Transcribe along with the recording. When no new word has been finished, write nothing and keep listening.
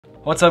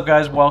What's up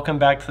guys, welcome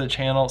back to the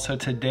channel. So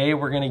today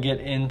we're gonna get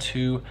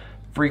into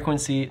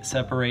frequency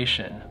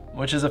separation,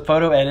 which is a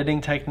photo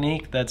editing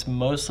technique that's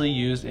mostly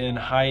used in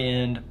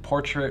high-end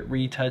portrait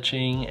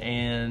retouching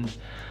and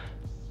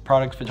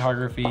product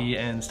photography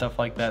and stuff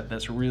like that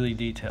that's really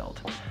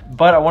detailed.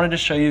 But I wanted to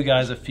show you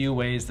guys a few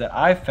ways that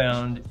I've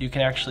found you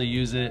can actually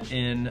use it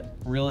in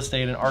real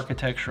estate and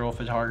architectural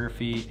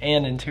photography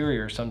and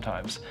interior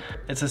sometimes.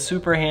 It's a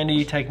super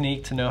handy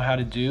technique to know how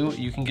to do.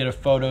 You can get a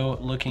photo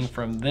looking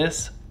from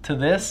this to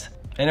this,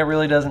 and it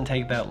really doesn't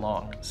take that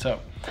long.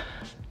 So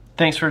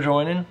thanks for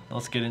joining.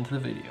 Let's get into the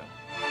video.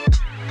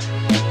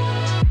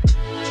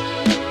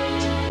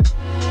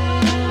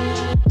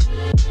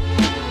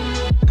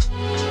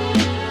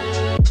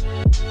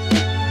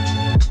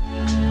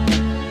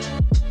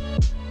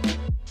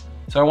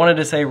 So I wanted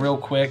to say real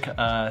quick,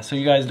 so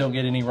you guys don't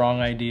get any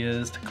wrong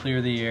ideas, to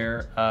clear the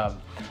air.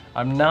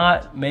 I'm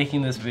not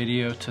making this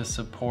video to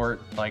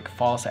support like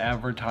false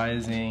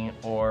advertising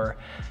or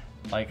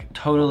like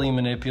totally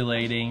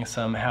manipulating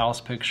some house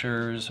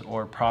pictures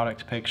or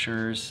product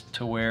pictures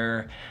to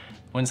where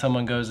when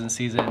someone goes and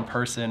sees it in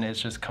person,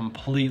 it's just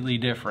completely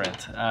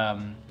different.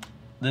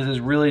 This is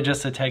really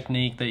just a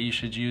technique that you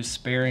should use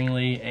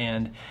sparingly,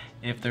 and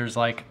if there's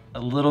like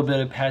a little bit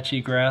of patchy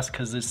grass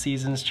because the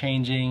season's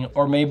changing,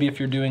 or maybe if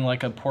you're doing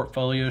like a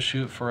portfolio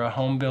shoot for a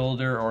home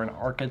builder or an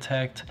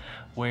architect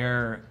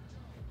where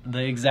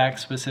the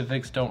exact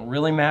specifics don't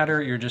really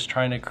matter, you're just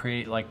trying to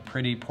create like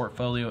pretty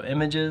portfolio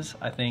images,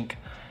 I think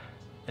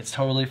it's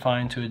totally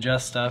fine to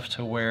adjust stuff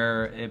to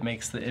where it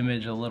makes the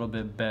image a little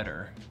bit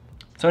better.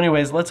 So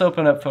anyways, let's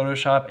open up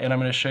Photoshop and I'm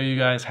going to show you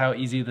guys how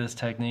easy this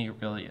technique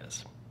really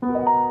is.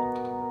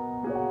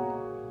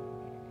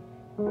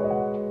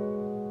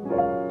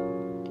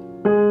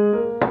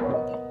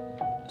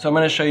 So I'm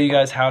going to show you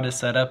guys how to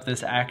set up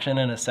this action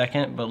in a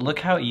second, but look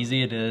how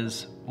easy it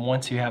is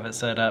once you have it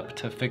set up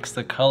to fix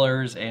the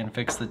colors and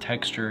fix the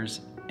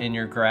textures in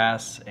your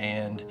grass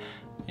and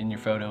in your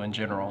photo in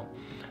general.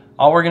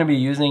 All we're going to be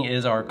using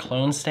is our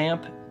clone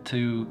stamp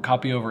to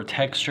copy over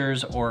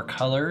textures or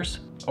colors,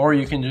 or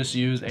you can just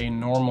use a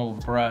normal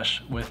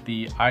brush with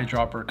the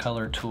eyedropper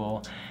color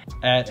tool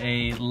at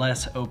a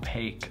less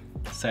opaque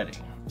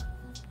setting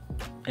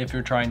if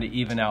you're trying to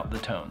even out the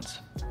tones.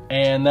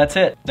 And that's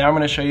it. Now I'm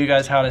going to show you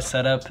guys how to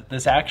set up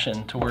this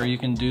action to where you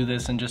can do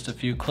this in just a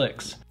few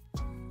clicks.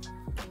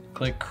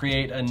 Click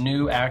create a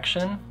new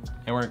action,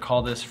 and we're going to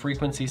call this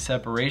frequency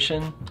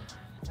separation.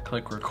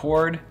 Click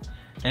record,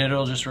 and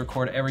it'll just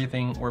record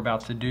everything we're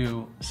about to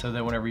do so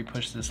that whenever you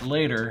push this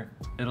later,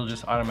 it'll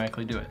just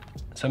automatically do it.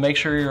 So make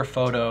sure your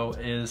photo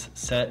is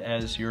set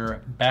as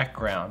your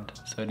background.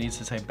 So it needs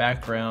to say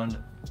background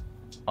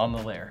on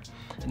the layer.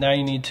 Now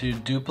you need to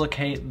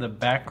duplicate the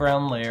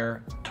background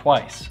layer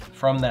twice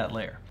from that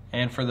layer.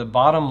 And for the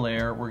bottom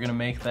layer, we're gonna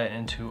make that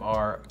into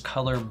our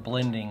color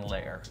blending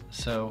layer.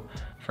 So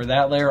for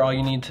that layer, all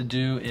you need to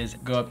do is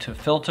go up to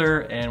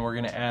filter, and we're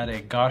gonna add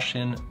a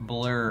Gaussian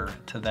blur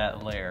to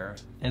that layer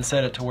and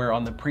set it to where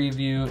on the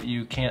preview,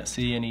 you can't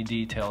see any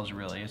details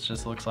really. It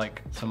just looks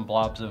like some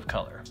blobs of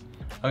color.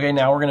 Okay,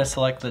 now we're gonna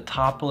select the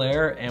top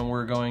layer and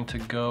we're going to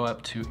go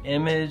up to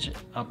image,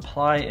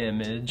 apply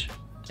image,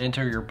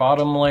 enter your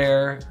bottom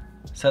layer,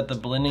 set the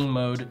blending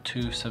mode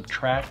to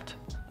subtract,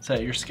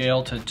 set your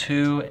scale to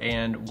 2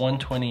 and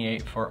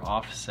 128 for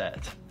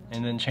offset,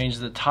 and then change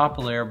the top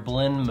layer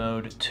blend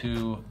mode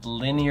to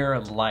linear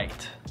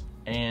light,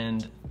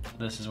 and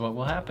this is what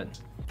will happen.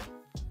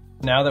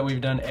 Now that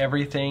we've done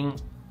everything,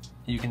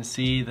 you can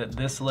see that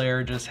this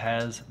layer just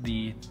has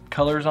the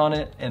colors on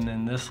it, and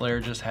then this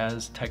layer just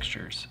has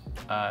textures.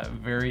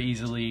 Very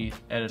easily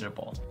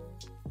editable.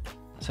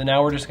 So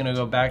now we're just gonna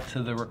go back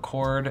to the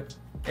record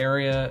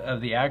area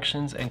of the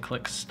actions and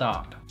click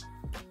stop.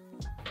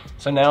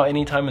 So now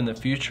anytime in the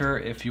future,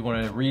 if you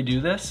want to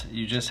redo this,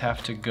 you just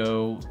have to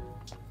go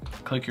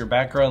click your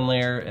background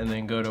layer and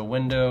then go to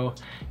window,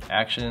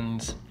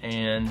 actions,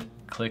 and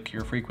click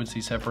your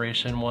frequency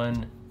separation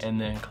one, and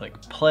then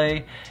click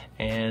play,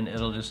 and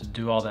it'll just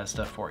do all that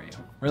stuff for you.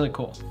 Really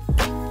cool.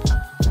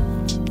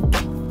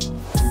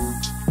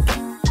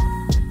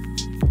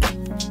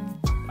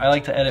 I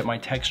like to edit my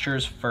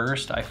textures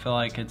first. I feel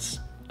like it's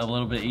a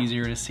little bit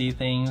easier to see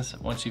things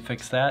once you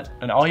fix that.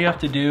 And all you have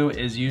to do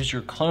is use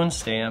your clone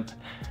stamp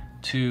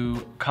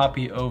to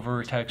copy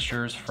over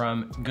textures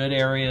from good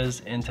areas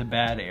into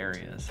bad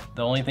areas.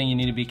 The only thing you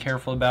need to be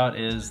careful about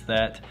is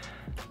that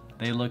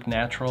they look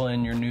natural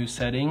in your new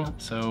setting.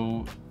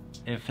 So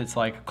if it's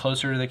like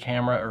closer to the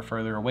camera or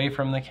further away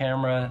from the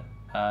camera,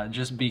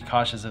 just be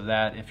cautious of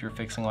that. If you're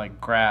fixing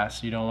like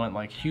grass, you don't want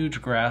like huge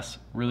grass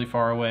really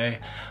far away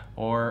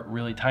or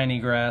really tiny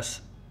grass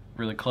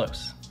really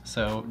close.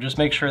 So just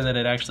make sure that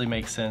it actually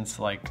makes sense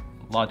like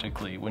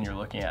logically when you're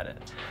looking at it.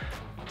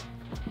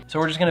 So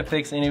we're just gonna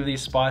fix any of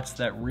these spots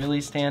that really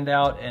stand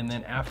out, and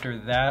then after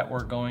that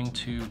we're going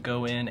to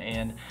go in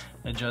and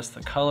adjust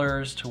the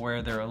colors to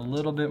where they're a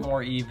little bit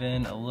more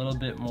even, a little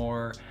bit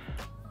more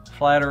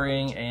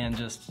flattering, and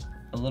just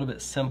a little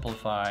bit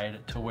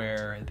simplified to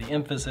where the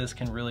emphasis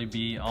can really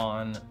be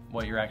on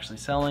what you're actually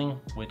selling,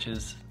 which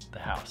is the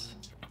house.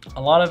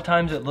 A lot of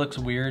times it looks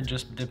weird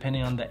just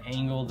depending on the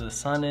angle the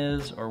sun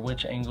is or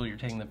which angle you're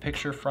taking the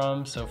picture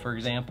from. So for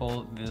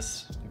example,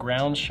 this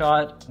ground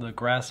shot, the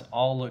grass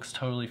all looks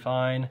totally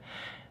fine.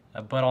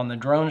 But on the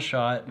drone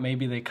shot,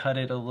 maybe they cut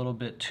it a little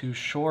bit too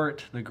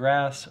short, the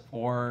grass,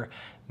 or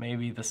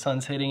maybe the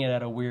sun's hitting it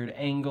at a weird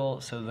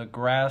angle, so the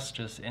grass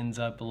just ends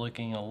up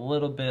looking a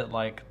little bit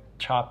like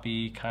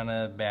choppy, kind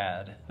of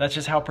bad. That's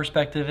just how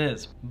perspective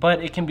is.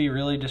 But it can be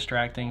really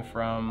distracting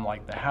from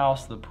like the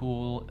house, the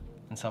pool,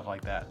 and stuff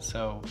like that.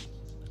 So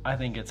I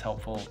think it's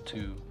helpful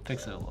to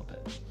fix it a little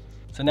bit.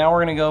 So now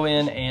we're gonna go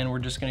in and we're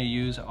just gonna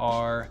use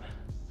our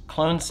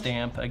clone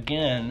stamp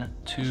again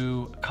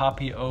to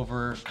copy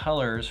over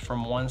colors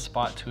from one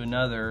spot to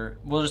another.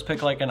 We'll just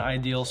pick like an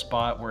ideal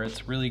spot where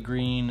it's really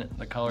green,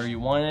 the color you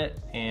want it,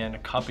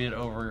 and copy it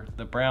over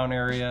the brown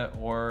area,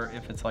 or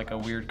if it's like a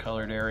weird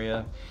colored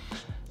area.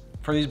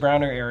 For these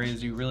browner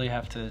areas, you really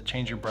have to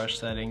change your brush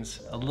settings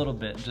a little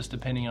bit, just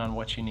depending on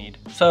what you need.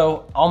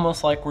 So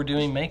almost like we're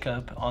doing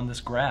makeup on this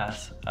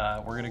grass,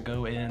 we're gonna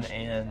go in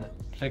and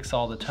fix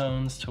all the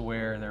tones to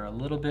where they're a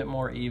little bit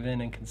more even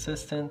and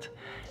consistent.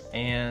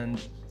 And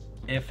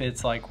if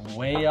it's like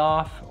way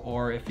off,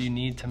 or if you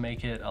need to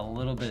make it a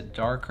little bit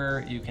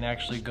darker, you can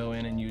actually go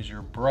in and use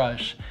your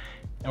brush.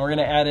 And we're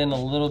gonna add in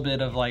a little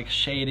bit of like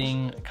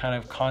shading, kind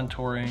of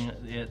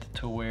contouring it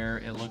to where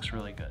it looks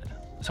really good.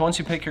 So once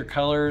you pick your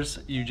colors,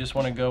 you just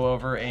wanna go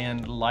over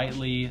and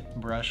lightly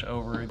brush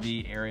over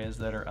the areas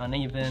that are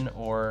uneven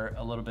or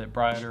a little bit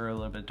brighter, a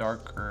little bit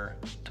darker,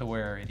 to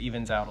where it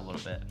evens out a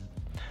little bit.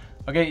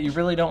 Okay, you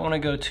really don't wanna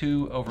go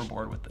too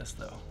overboard with this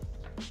though.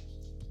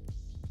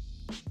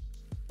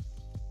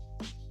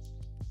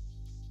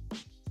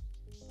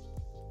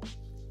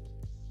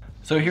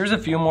 So here's a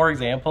few more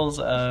examples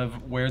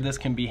of where this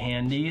can be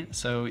handy.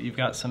 So you've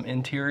got some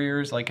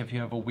interiors, like if you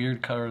have a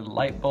weird colored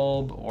light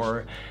bulb,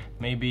 or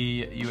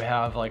maybe you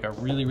have like a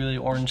really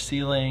orange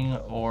ceiling,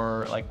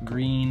 or like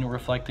green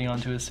reflecting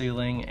onto a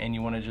ceiling, and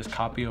you want to just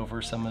copy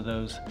over some of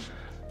those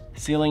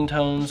ceiling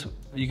tones.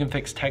 You can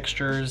fix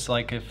textures,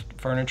 like if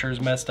furniture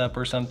is messed up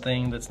or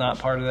something that's not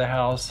part of the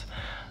house.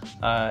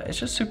 It's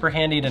just super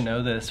handy to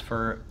know this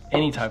for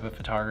any type of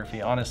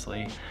photography,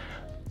 honestly.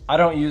 I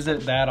don't use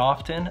it that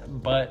often,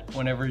 but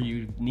whenever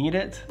you need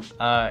it,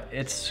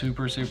 it's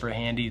super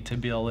handy to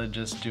be able to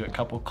just do a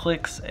couple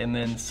clicks and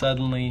then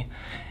suddenly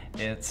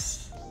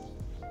it's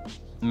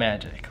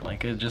magic.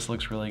 Like, it just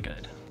looks really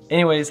good.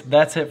 Anyways,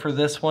 that's it for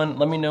this one.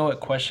 Let me know what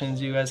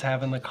questions you guys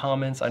have in the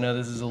comments. I know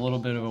this is a little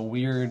bit of a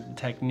weird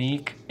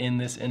technique in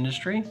this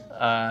industry.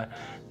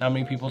 Not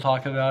many people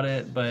talk about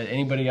it, but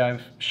anybody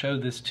I've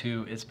showed this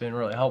to, it's been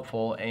really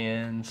helpful,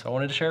 and so I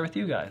wanted to share it with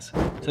you guys.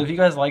 So if you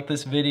guys like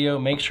this video,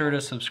 make sure to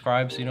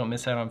subscribe so you don't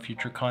miss out on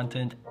future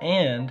content,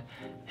 and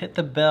hit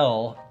the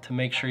bell to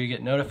make sure you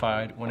get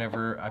notified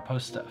whenever I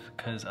post stuff,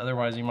 because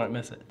otherwise you might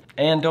miss it.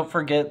 And don't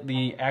forget,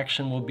 the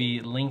action will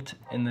be linked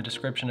in the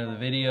description of the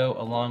video,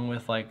 along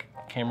with like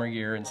camera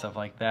gear and stuff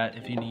like that.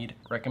 If you need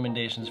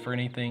recommendations for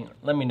anything,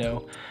 let me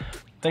know.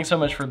 Thanks so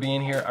much for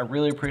being here. I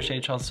really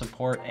appreciate y'all's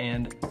support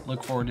and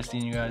look forward to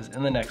seeing you guys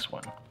in the next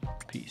one.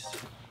 Peace.